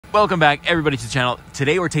Welcome back, everybody, to the channel.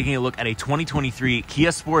 Today we're taking a look at a 2023 Kia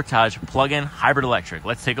Sportage plug-in hybrid electric.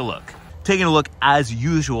 Let's take a look. Taking a look, as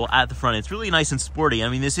usual, at the front. It's really nice and sporty. I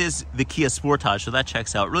mean, this is the Kia Sportage, so that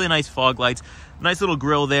checks out. Really nice fog lights, nice little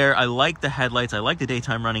grille there. I like the headlights. I like the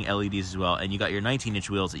daytime running LEDs as well. And you got your 19-inch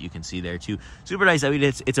wheels that you can see there too. Super nice. I mean,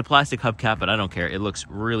 it's a plastic hubcap, but I don't care. It looks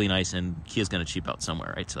really nice, and Kia's going to cheap out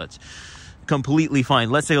somewhere, right? So that's completely fine.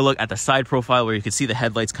 Let's take a look at the side profile, where you can see the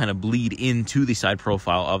headlights kind of bleed into the side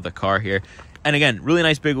profile of the car here. And again, really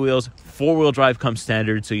nice big wheels. Four-wheel drive comes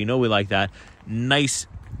standard, so you know we like that. Nice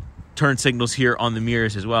turn signals here on the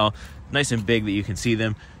mirrors as well. Nice and big that you can see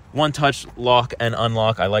them. One touch lock and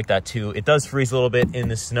unlock. I like that too. It does freeze a little bit in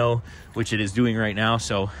the snow, which it is doing right now,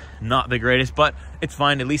 so not the greatest, but it's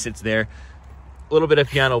fine. At least it's there. A little bit of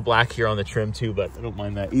piano black here on the trim too, but I don't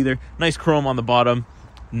mind that either. Nice chrome on the bottom.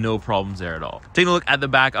 No problems there at all. Taking a look at the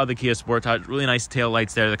back of the Kia Sportage, really nice tail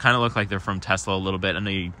lights there. They kind of look like they're from Tesla a little bit. I know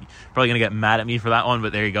you're probably gonna get mad at me for that one,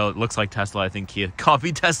 but there you go. It looks like Tesla. I think Kia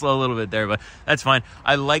copied Tesla a little bit there, but that's fine.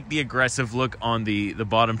 I like the aggressive look on the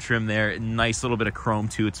bottom trim there. Nice little bit of chrome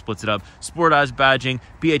too. It splits it up. Sportage badging,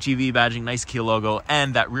 PHEV badging, nice Kia logo,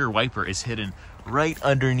 and that rear wiper is hidden right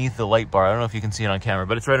underneath the light bar. I don't know if you can see it on camera,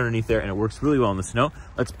 but it's right underneath there, and it works really well in the snow.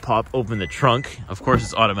 Let's pop open the trunk. Of course,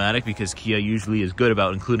 it's automatic because Kia usually is good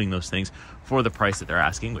about including those things for the price that they're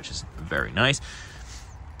asking, which is very nice.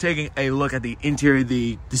 Taking a look at the interior,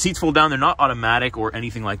 the seats fold down. They're not automatic or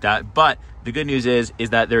anything like that, but the good news is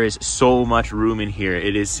that there is so much room in here.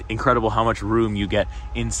 It is incredible how much room you get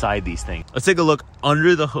inside these things. Let's take a look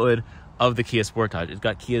under the hood of the Kia Sportage. It's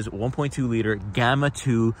got Kia's 1.2 liter Gamma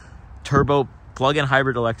 2 turbo plug-in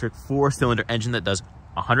hybrid electric 4-cylinder engine that does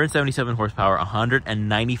 177 horsepower,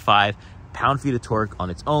 195 pound-feet of torque on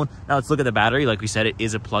its own. Now let's look at the battery. Like we said, it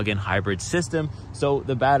is a plug-in hybrid system. So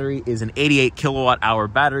the battery is an 88 kilowatt hour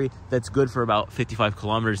battery that's good for about 55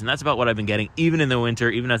 kilometers. And that's about what I've been getting, even in the winter,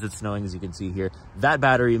 even as it's snowing, as you can see here. That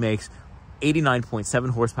battery makes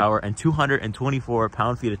 89.7 horsepower and 224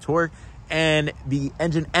 pound-feet of torque. And the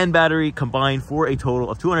engine and battery combined for a total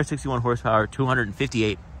of 261 horsepower,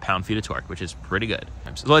 258 pound-feet of torque, which is pretty good.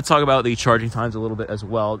 So let's talk about the charging times a little bit as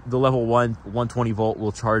well. The level 1 120 volt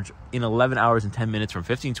will charge in 11 hours and 10 minutes from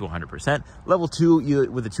 15 to 100%. Level 2,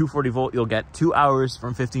 with the 240 volt, you'll get 2 hours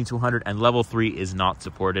from 15 to 100, and level 3 is not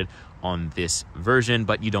supported on this version,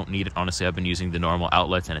 but you don't need it. Honestly, I've been using the normal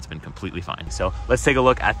outlets and it's been completely fine. So let's take a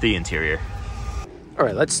look at the interior. All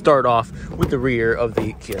right, let's start off with the rear of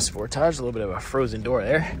the Kia Sportage. A little bit of a frozen door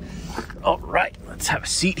there. All right, let's have a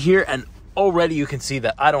seat here, and already you can see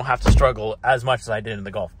that I don't have to struggle as much as I did in the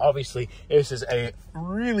Golf. Obviously, this is a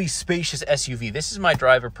really spacious SUV. This is my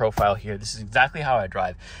driver profile here. This is exactly how I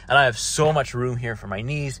drive, and I have so much room here for my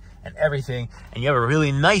knees and everything, and you have a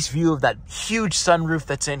really nice view of that huge sunroof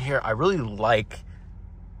that's in here. I really like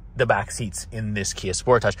the back seats in this Kia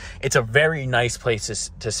Sportage. It's a very nice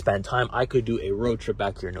place to spend time. I could do a road trip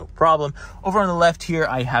back here, no problem. Over on the left here,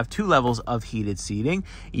 I have 2 levels of heated seating.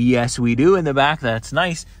 Yes, we do in the back. That's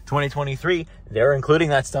nice. 2023, they're including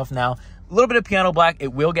that stuff now. A little bit of piano black.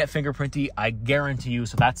 It will get fingerprinty, I guarantee you,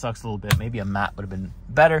 so that sucks a little bit. Maybe a matte would have been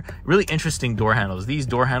better. Really interesting door handles. These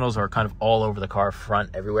door handles are kind of all over the car,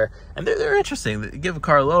 front, everywhere, and they're interesting. They give a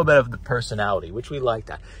car a little bit of the personality, which we like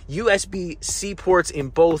that. USB-C ports in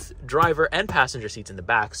both driver and passenger seats in the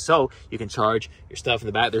back, so you can charge your stuff in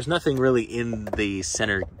the back. There's nothing really in the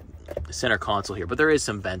center console here, but there is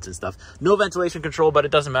some vents and stuff. No ventilation control, but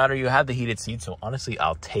it doesn't matter. You have the heated seats, so honestly,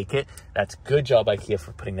 I'll take it. That's good job by Kia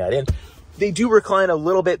for putting that in. They do recline a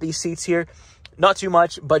little bit, these seats here. Not too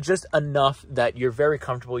much, but just enough that you're very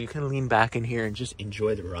comfortable. You can lean back in here and just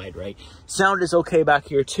enjoy the ride, right? Sound is okay back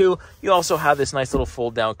here too. You also have this nice little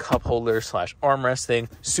fold down cup holder / armrest thing.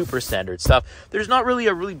 Super standard stuff. There's not really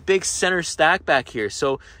a really big center stack back here.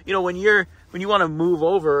 So, you know, when you want to move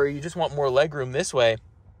over, or you just want more leg room this way,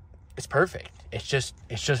 it's perfect. It's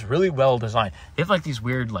just really well designed. They have like these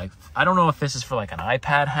weird, like, I don't know if this is for like an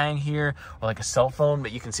iPad hang here or like a cell phone,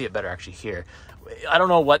 but you can see it better actually here. I don't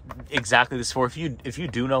know what exactly this is for. If you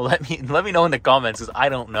do know, let me know in the comments, because I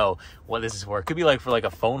don't know what this is for. It could be like for like a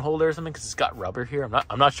phone holder or something, because it's got rubber here.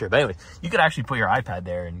 I'm not sure. But anyways, you could actually put your iPad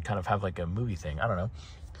there and kind of have like a movie thing. I don't know.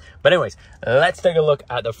 But anyways, let's take a look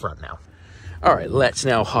at the front now. All right, let's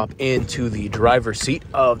now hop into the driver's seat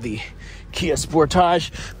of the Kia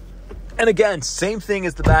Sportage. And again, same thing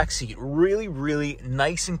as the back seat. Really, really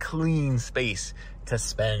nice and clean space to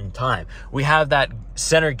spend time. We have that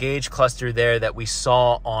center gauge cluster there that we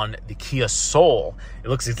saw on the Kia Soul. It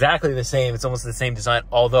looks exactly the same. It's almost the same design,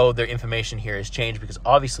 although their information here has changed, because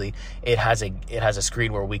obviously it has a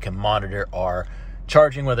screen where we can monitor our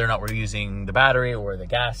charging, whether or not we're using the battery or the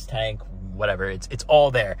gas tank, whatever, it's all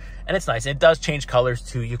there. And it's nice. It does change colors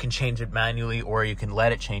too. You can change it manually or you can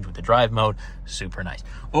let it change with the drive mode. Super nice.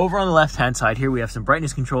 Over on the left hand side here, we have some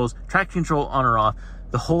brightness controls, traction control on or off,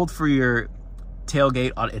 the hold for your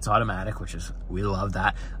tailgate, it's automatic, which is, we love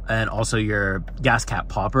that, and also your gas cap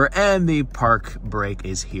popper, and the park brake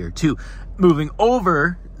is here too. Moving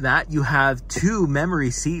over that, you have 2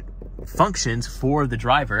 memory seat functions for the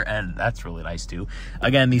driver, and that's really nice too.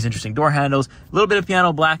 Again, these interesting door handles, a little bit of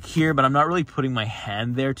piano black here, but I'm not really putting my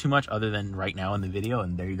hand there too much other than right now in the video,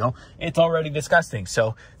 and there you go. It's already disgusting.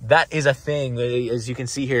 So that is a thing. As you can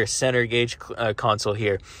see here, center gauge console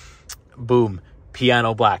here, boom,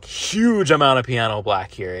 piano black, huge amount of piano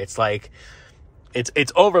black here. It's like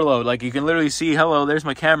it's overload. Like you can literally see, hello, there's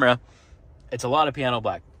my camera. It's a lot of piano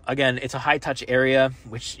black. Again, it's a high touch area,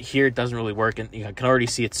 which here it doesn't really work, and you can already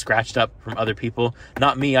see it's scratched up from other people.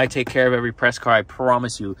 Not me. I take care of every press car. I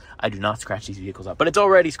promise you, I do not scratch these vehicles up, but it's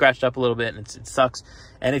already scratched up a little bit, and it sucks.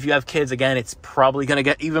 And if you have kids, again, it's probably going to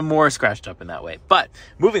get even more scratched up in that way. But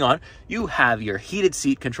moving on, you have your heated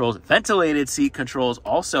seat controls, ventilated seat controls,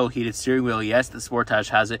 also heated steering wheel. Yes, the Sportage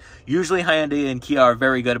has it. Usually Hyundai and Kia are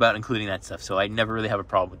very good about including that stuff, so I never really have a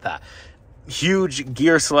problem with that. Huge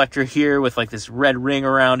gear selector here with like this red ring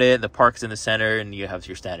around it. The park's in the center and you have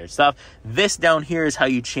your standard stuff. This down here is how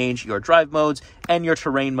you change your drive modes and your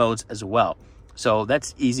terrain modes as well. So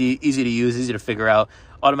that's easy to use, easy to figure out.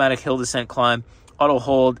 Automatic hill descent climb, auto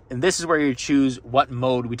hold, and this is where you choose what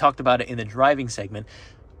mode. We talked about it in the driving segment,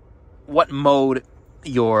 what mode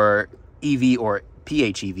your EV or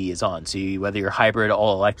PHEV is on. So whether you're hybrid,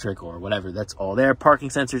 all electric, or whatever, that's all there. Parking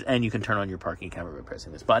sensors, and you can turn on your parking camera by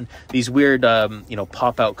pressing this button. These weird,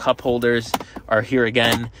 pop out cup holders are here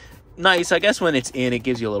again. Nice. I guess when it's in, it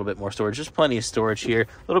gives you a little bit more storage. There's plenty of storage here.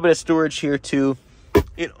 A little bit of storage here too.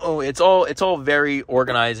 It's all very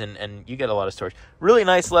organized, and you get a lot of storage. Really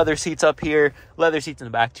nice leather seats up here. Leather seats in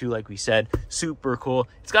the back too, like we said. Super cool.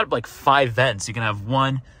 It's got like 5 vents. You can have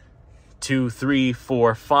 1, 2, 3,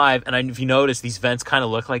 4, 5, and if you notice, these vents kind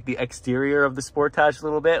of look like the exterior of the Sportage a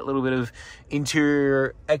little bit of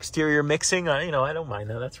interior exterior mixing. I don't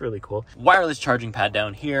mind that. That's really cool. Wireless charging pad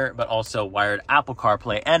down here, but also wired Apple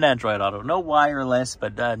CarPlay and Android Auto. No wireless,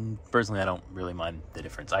 but personally I don't really mind the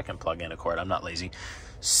difference. I can plug in a cord. I'm not lazy.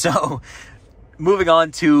 So moving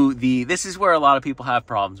on to this is where a lot of people have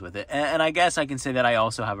problems with it, and I guess I can say that I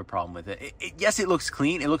also have a problem with it. Yes, it looks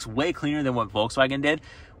clean. It looks way cleaner than what Volkswagen did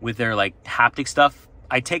with their like haptic stuff.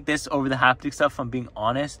 I take this over the haptic stuff, if I'm being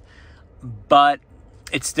honest, but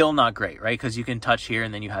it's still not great, right? Because you can touch here,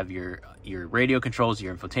 and then you have your radio controls,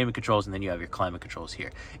 your infotainment controls, and then you have your climate controls here.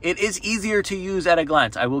 It is easier to use at a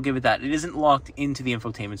glance. I will give it that. It isn't locked into the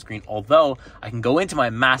infotainment screen, although I can go into my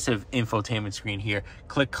massive infotainment screen here,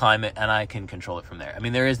 click climate, and I can control it from there. I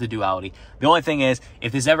mean, there is the duality. The only thing is,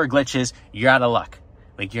 if this ever glitches, you're out of luck.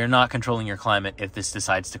 Like, you're not controlling your climate if this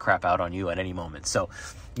decides to crap out on you at any moment. So,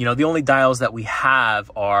 the only dials that we have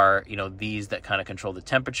are, these that kind of control the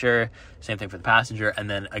temperature. Same thing for the passenger. And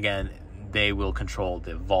then again, they will control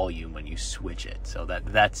the volume when you switch it. So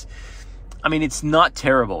that's, I mean, it's not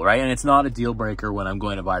terrible, right? And it's not a deal breaker when I'm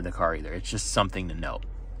going to buy the car either. It's just something to note.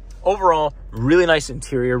 Overall, really nice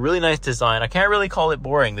interior, really nice design. I can't really call it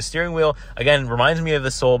boring. The steering wheel, again, reminds me of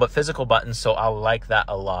the Soul, but physical buttons, so I like that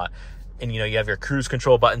a lot. And, you have your cruise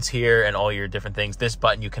control buttons here and all your different things. This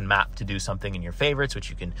button you can map to do something in your favorites,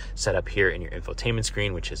 which you can set up here in your infotainment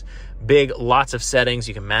screen, which is big. Lots of settings.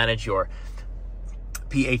 You can manage your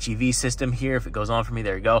PHEV system here. If it goes on for me,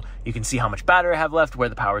 there you go. You can see how much battery I have left, where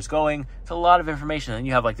the power is going. It's a lot of information. And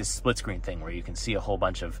you have like this split screen thing where you can see a whole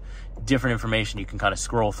bunch of different information. You can kind of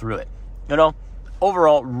scroll through it.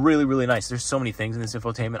 Overall, really, really nice. There's so many things in this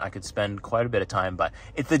infotainment. I could spend quite a bit of time, but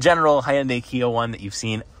it's the general Hyundai Kia one that you've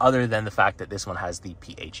seen, other than the fact that this one has the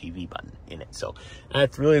PHEV button in it. So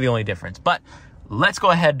that's really the only difference. But let's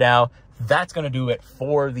go ahead now. That's going to do it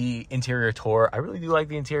for the interior tour. I really do like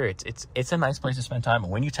the interior. It's a nice place to spend time.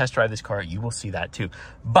 And when you test drive this car, you will see that too.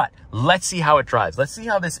 But let's see how it drives. Let's see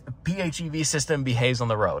how this PHEV system behaves on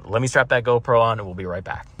the road. Let me strap that GoPro on and we'll be right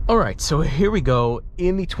back. All right, so here we go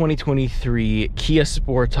in the 2023 Kia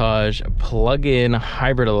Sportage plug-in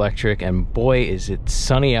hybrid electric. And boy, is it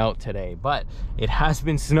sunny out today. But it has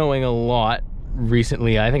been snowing a lot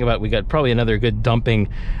recently. I think we got probably another good dumping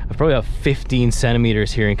of probably about 15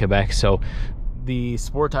 centimeters here in Quebec. So the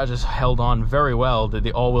Sportage has held on very well.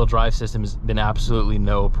 The all-wheel drive system has been absolutely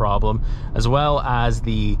no problem, as well as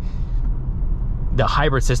the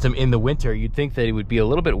hybrid system in the winter. You'd think that it would be a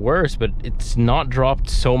little bit worse, but it's not dropped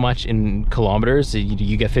so much in kilometers.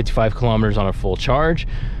 You get 55 kilometers on a full charge,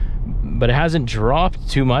 but it hasn't dropped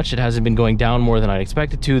too much. It hasn't been going down more than I'd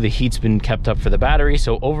expected to. The heat's been kept up for the battery,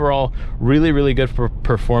 so overall really, really good for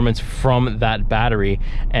performance from that battery,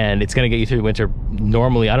 and it's going to get you through the winter.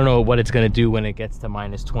 Normally, I don't know what it's going to do when it gets to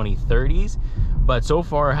minus 20, 30s, but so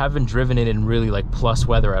far I haven't driven it in really like plus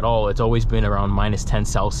weather at all. It's always been around minus 10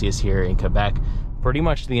 Celsius here in Quebec pretty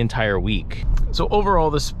much the entire week. So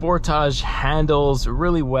overall, the Sportage handles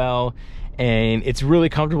really well, and it's really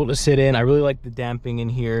comfortable to sit in. I really like the damping in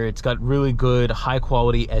here. It's got really good high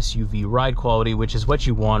quality SUV ride quality, which is what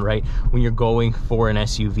you want, right, when you're going for an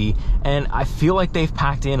SUV. And I feel like they've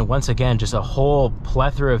packed in, once again, just a whole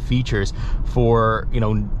plethora of features for, you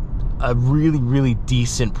know, a really, really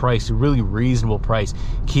decent price, a really reasonable price.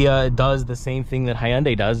 Kia does the same thing that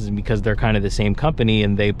Hyundai does, because they're kind of the same company,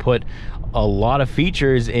 and they put a lot of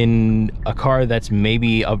features in a car that's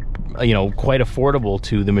maybe you know, quite affordable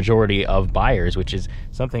to the majority of buyers, which is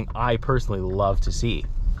something I personally love to see.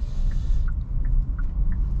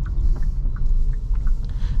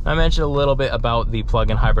 I mentioned a little bit about the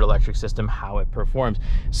plug-in hybrid electric system, how it performs.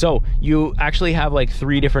 So you actually have like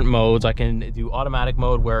 3 different modes. I can do automatic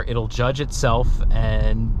mode, where it'll judge itself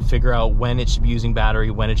and figure out when it should be using battery,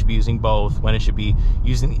 when it should be using both, when it should be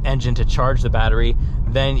using the engine to charge the battery.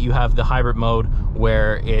 Then you have the hybrid mode,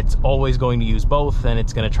 where it's always going to use both, and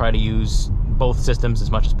it's going to try to use both systems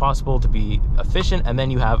as much as possible to be efficient. And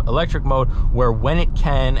then you have electric mode, where when it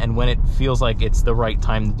can and when it feels like it's the right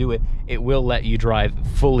time to do it, it will let you drive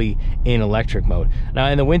fully in electric mode. Now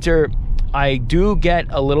in the winter, I do get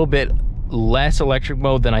a little bit less electric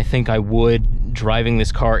mode than I think I would driving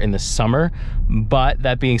this car in the summer, but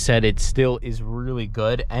that being said, it still is really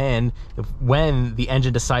good. And when the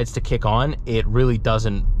engine decides to kick on, it really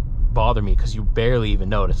doesn't bother me, because you barely even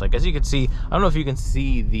notice. Like, as you can see, I don't know if you can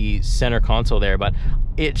see the center console there, but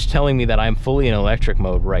it's telling me that I'm fully in electric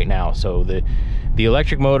mode right now. So the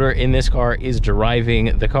electric motor in this car is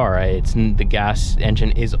driving the car. The gas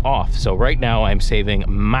engine is off. So right now I'm saving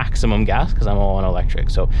maximum gas because I'm all on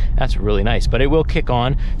electric. So that's really nice. But it will kick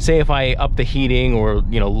on. Say if I up the heating, or,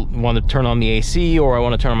 you know, want to turn on the AC, or I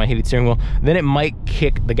want to turn on my heated steering wheel, then it might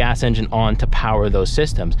kick the gas engine on to power those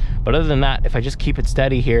systems. But other than that, if I just keep it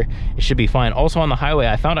steady here, it should be fine. Also on the highway,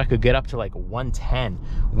 I found I could get up to like 110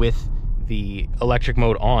 with the electric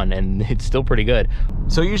mode on, and it's still pretty good.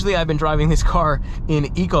 So usually I've been driving this car in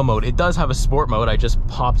eco mode. It does have a sport mode. I just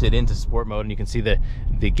popped it into sport mode, and you can see the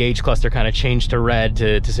gauge cluster kind of changed to red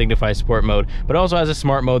to signify sport mode. But it also has a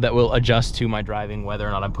smart mode that will adjust to my driving, whether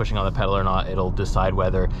or not I'm pushing on the pedal or not. It'll decide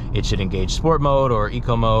whether it should engage sport mode or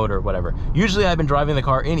eco mode or whatever. Usually I've been driving the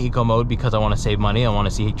car in eco mode because I want to save money. I want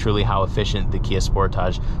to see truly how efficient the Kia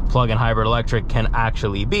Sportage plug-in hybrid electric can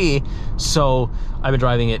actually be. So I've been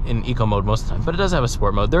driving it in eco mode most of the time, but it does have a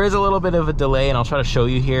sport mode. There is a little bit of a delay, and I'll try to show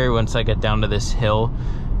you here once I get down to this hill.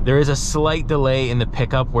 There is a slight delay in the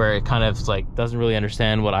pickup, where it kind of like doesn't really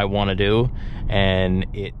understand what I want to do, and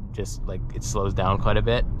it just like it slows down quite a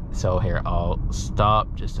bit. So here, I'll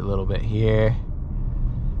stop just a little bit here,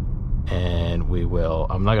 and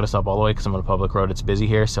I'm not gonna stop all the way because I'm on a public road. It's busy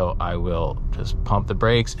here, so I will just pump the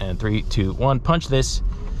brakes, and 3, 2, 1, punch this.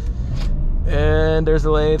 And there's the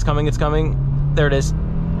delay. It's coming, it's coming. There it is.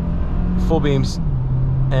 Full beams,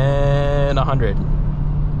 and 100.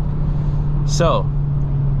 So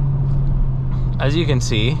as you can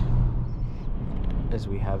see, as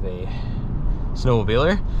we have a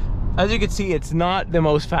snowmobiler, as you can see, it's not the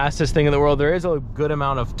most fastest thing in the world. There is a good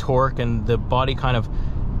amount of torque, and the body kind of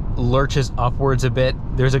lurches upwards a bit.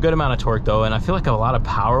 There's a good amount of torque though, and I feel like a lot of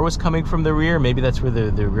power was coming from the rear. Maybe that's where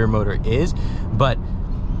the rear motor is, but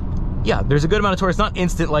yeah, there's a good amount of torque. It's not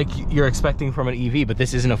instant like you're expecting from an EV, but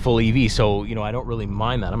this isn't a full EV, so, you know, I don't really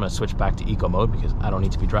mind that. I'm gonna switch back to eco mode because I don't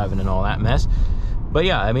need to be driving in all that mess. But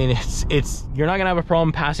yeah, I mean, you're not gonna have a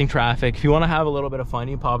problem passing traffic. If you want to have a little bit of fun,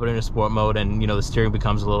 you pop it into sport mode, and, you know, the steering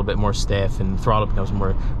becomes a little bit more stiff, and the throttle becomes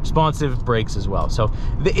more responsive, brakes as well. So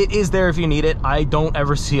it is there if you need it. I don't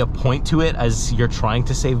ever see a point to it, as you're trying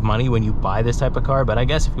to save money when you buy this type of car. But I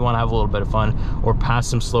guess if you want to have a little bit of fun, or pass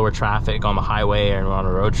some slower traffic on the highway or on a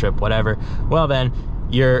road trip, whatever, well then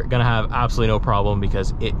you're gonna have absolutely no problem,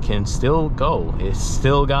 because it can still go. It's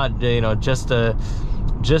still got, you know, just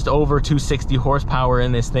over 260 horsepower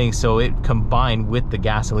in this thing. So it combined with the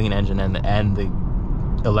gasoline engine and the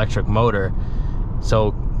electric motor,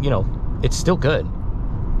 so, you know, it's still good.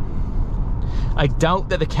 I doubt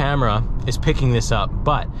that the camera is picking this up,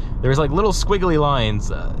 but there's like little squiggly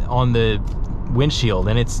lines on the windshield,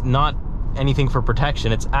 and it's not anything for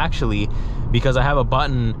protection. It's actually because I have a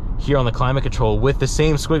button here on the climate control with the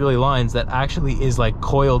same squiggly lines that actually is like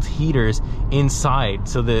coiled heaters inside.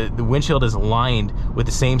 So the windshield is lined with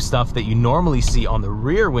the same stuff that you normally see on the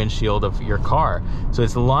rear windshield of your car. So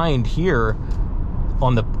it's lined here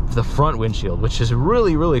on the front windshield, which is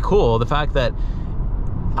really, really cool. The fact that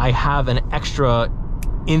I have an extra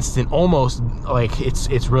instant, almost like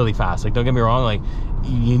it's really fast. Like, don't get me wrong, like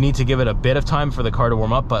you need to give it a bit of time for the car to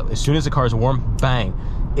warm up, but as soon as the car is warm, bang,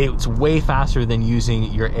 it's way faster than using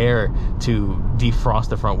your air to defrost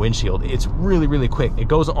the front windshield. It's really, really quick. It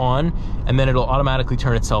goes on and then it'll automatically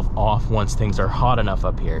turn itself off once things are hot enough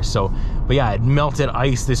up here. So, but yeah, it melted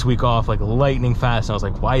ice this week off like lightning fast, and I was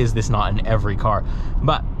like, why is this not in every car?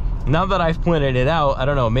 But now that I've pointed it out, I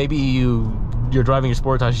don't know, maybe you're driving your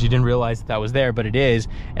Sportage, you didn't realize that was there, but it is.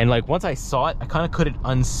 And like once I saw it, I kind of couldn't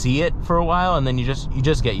unsee it for a while, and then you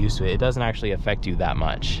just get used to it. It doesn't actually affect you that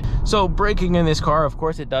much. So braking in this car, of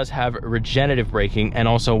course, it does have regenerative braking, and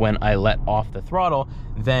also when I let off the throttle,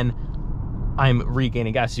 then I'm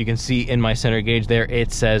regaining gas. You can see in my center gauge there,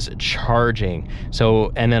 it says charging.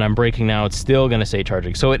 So, and then I'm braking now, it's still gonna say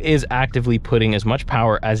charging. So it is actively putting as much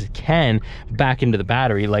power as it can back into the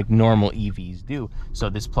battery like normal EVs do. So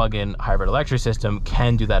this plug-in hybrid electric system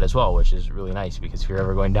can do that as well, which is really nice, because if you're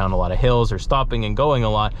ever going down a lot of hills or stopping and going a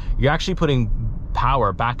lot, you're actually putting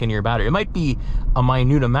power back into your battery. It might be a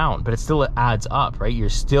minute amount, but it still adds up, right? You're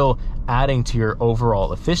still adding to your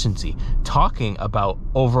overall efficiency. Talking about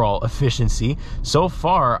overall efficiency, so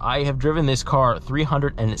far I have driven this car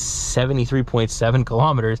 373.7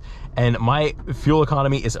 kilometers, and my fuel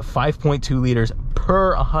economy is 5.2 liters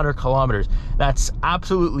per 100 kilometers. That's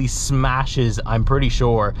absolutely smashes, I'm pretty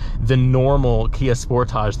sure, the normal Kia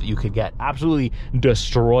Sportage that you could get. Absolutely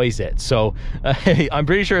destroys it. So I'm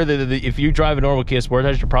pretty sure that if you drive a normal Kia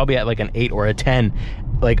Sportage, you're probably at like an 8 or a 10,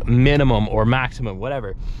 like minimum or maximum,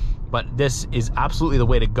 whatever. But this is absolutely the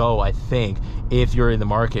way to go, I think, if you're in the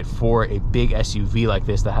market for a big SUV like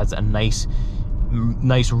this that has a nice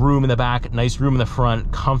room in the back, nice room in the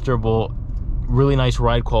front, comfortable, really nice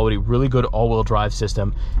ride quality, really good all-wheel drive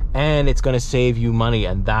system, and it's going to save you money,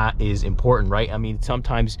 and that is important, right? I mean,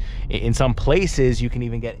 sometimes in some places you can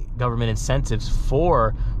even get government incentives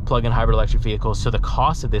for plug-in hybrid electric vehicles, so the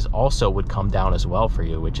cost of this also would come down as well for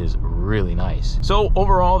you, which is really nice. So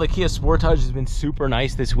overall, the Kia Sportage has been super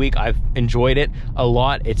nice this week. I've enjoyed it a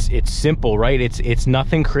lot. It's simple, right? It's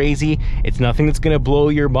nothing crazy. It's nothing that's going to blow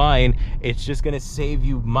your mind. It's just going to save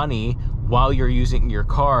you money while you're using your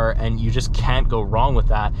car, and you just can't go wrong with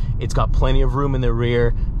that. It's got plenty of room in the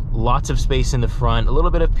rear, lots of space in the front, a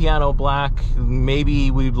little bit of piano black,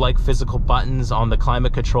 maybe we'd like physical buttons on the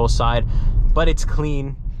climate control side, but it's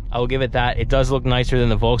clean. I will give it that. It does look nicer than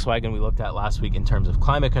the Volkswagen we looked at last week in terms of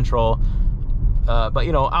climate control. But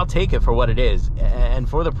you know, I'll take it for what it is, and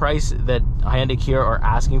for the price that Hyundai Kia are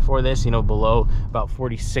asking for this, you know, below about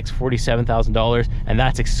 $47,000, and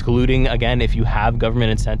that's excluding, again, if you have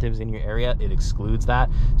government incentives in your area, it excludes that.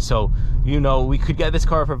 So, you know, we could get this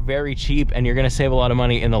car for very cheap, and you're going to save a lot of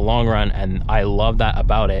money in the long run, and I love that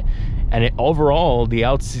about it. And overall, the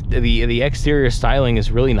exterior styling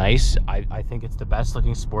is really nice. I think it's the best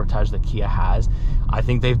looking Sportage that Kia has. I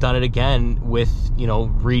think they've done it again with, you know,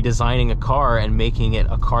 redesigning a car and making it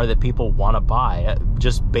a car that people want to buy,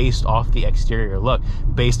 just based off the exterior look,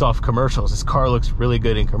 based off commercials. This car looks really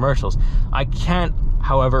good in commercials. I can't,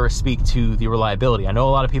 however, speak to the reliability. I know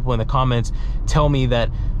a lot of people in the comments tell me that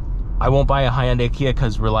I won't buy a Hyundai Kia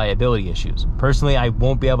because reliability issues. Personally, I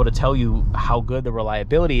won't be able to tell you how good the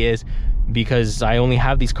reliability is because I only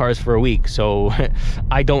have these cars for a week, so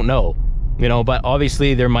I don't know, you know. But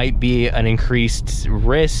obviously there might be an increased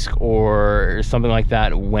risk or something like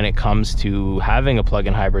that when it comes to having a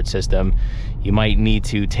plug-in hybrid system. You might need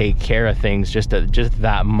to take care of things just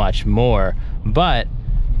that much more. But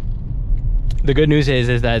the good news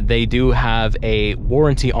is that they do have a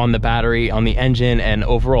warranty on the battery, on the engine, and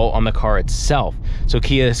overall on the car itself. So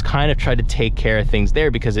Kia has kind of tried to take care of things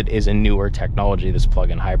there because it is a newer technology, this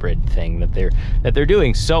plug-in hybrid thing that they're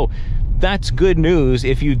doing. So that's good news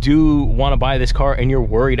if you do want to buy this car and you're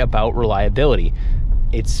worried about reliability.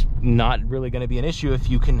 It's not really going to be an issue if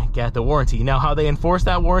you can get the warranty. Now, how they enforce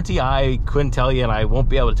that warranty, I couldn't tell you, and I won't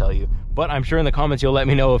be able to tell you. But I'm sure in the comments you'll let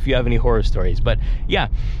me know if you have any horror stories. But yeah,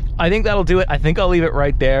 I think that'll do it. I think I'll leave it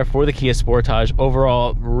right there for the Kia Sportage.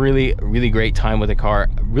 Overall, really, really great time with the car.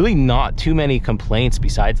 Really not too many complaints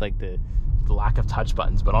besides like the lack of touch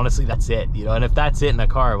buttons, but honestly that's it, you know. And if that's it in a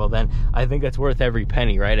car, well then I think that's worth every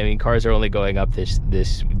penny, right? I mean, cars are only going up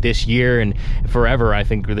this year and forever. I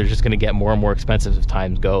think they're just going to get more and more expensive as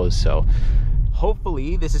time goes. So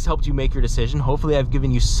hopefully this has helped you make your decision. Hopefully I've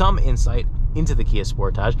given you some insight into the Kia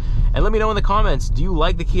Sportage. And let me know in the comments, do you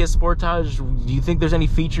like the Kia Sportage? Do you think there's any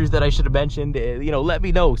features that I should have mentioned? You know, let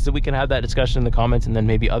me know so we can have that discussion in the comments, and then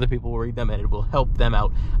maybe other people will read them and it will help them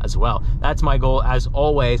out as well. That's my goal, as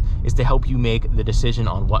always, is to help you make the decision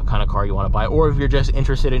on what kind of car you want to buy. Or if you're just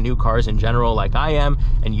interested in new cars in general like I am,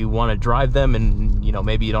 and you want to drive them, and you know,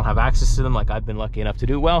 maybe you don't have access to them like I've been lucky enough to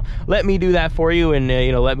do, well, let me do that for you, and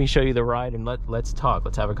you know, let me show you the ride, and let's talk,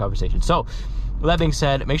 let's have a conversation. So with that being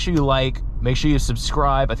said, make sure you like, make sure you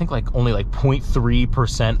subscribe. I think like only like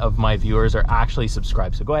 0.3% of my viewers are actually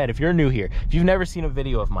subscribed. So go ahead, if you're new here, if you've never seen a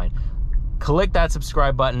video of mine, click that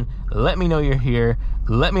subscribe button. Let me know you're here.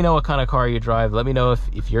 Let me know what kind of car you drive. Let me know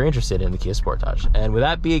if you're interested in the Kia Sportage. And with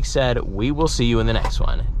that being said, we will see you in the next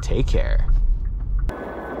one. Take care.